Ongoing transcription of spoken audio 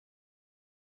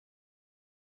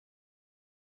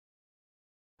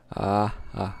Ah,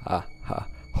 ah, ah, ha,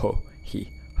 ho, he,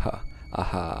 ha,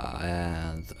 aha,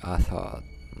 and I thought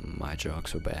my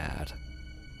jokes were bad.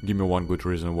 Give me one good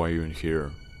reason why you're in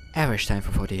here. Average time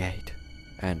for 48.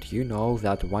 And you know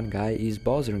that one guy is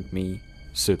bothering me.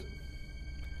 Sit.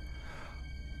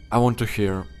 I want to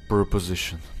hear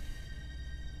proposition.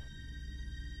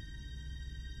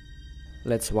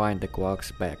 Let's wind the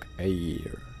clocks back a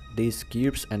year. These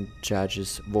cubes and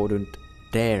judges wouldn't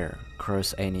dare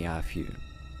cross any of you.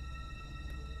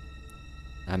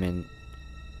 I mean,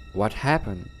 what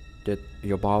happened? Did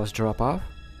your balls drop off?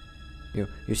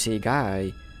 You see a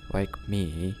guy like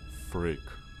me. Freak.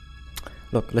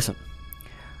 Look, listen.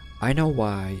 I know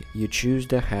why you choose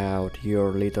to have your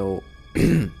little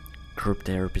group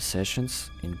therapy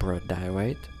sessions in broad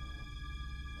daylight.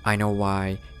 I know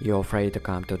why you're afraid to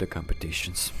come to the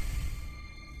competitions.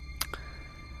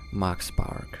 Max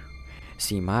Park.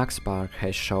 See, Max Park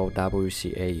has shown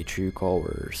WCA true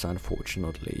colors,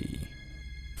 unfortunately.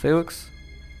 Felix,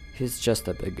 he's just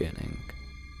a beginning.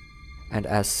 And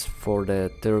as for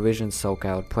the television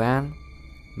so-called plan,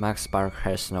 Max Park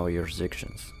has no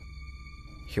jurisdictions.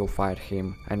 He'll fight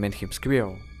him and make him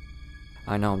squirrel.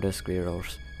 I know the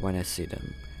squirrels when I see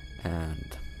them,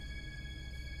 and...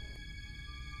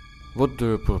 What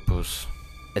do you propose?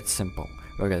 It's simple.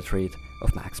 We'll get rid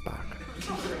of Max Park.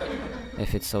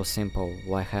 If it's so simple,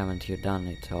 why haven't you done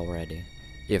it already?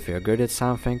 If you're good at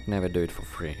something, never do it for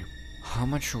free. How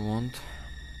much you want?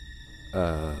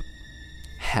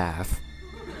 Half.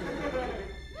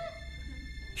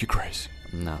 You crazy?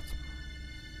 Not.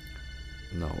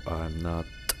 No, I'm not.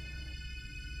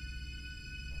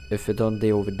 If you don't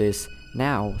deal with this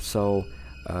now, so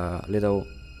little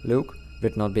Luke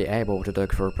would not be able to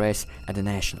look for a place at the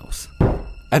Nationals.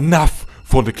 Enough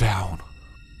for the clown!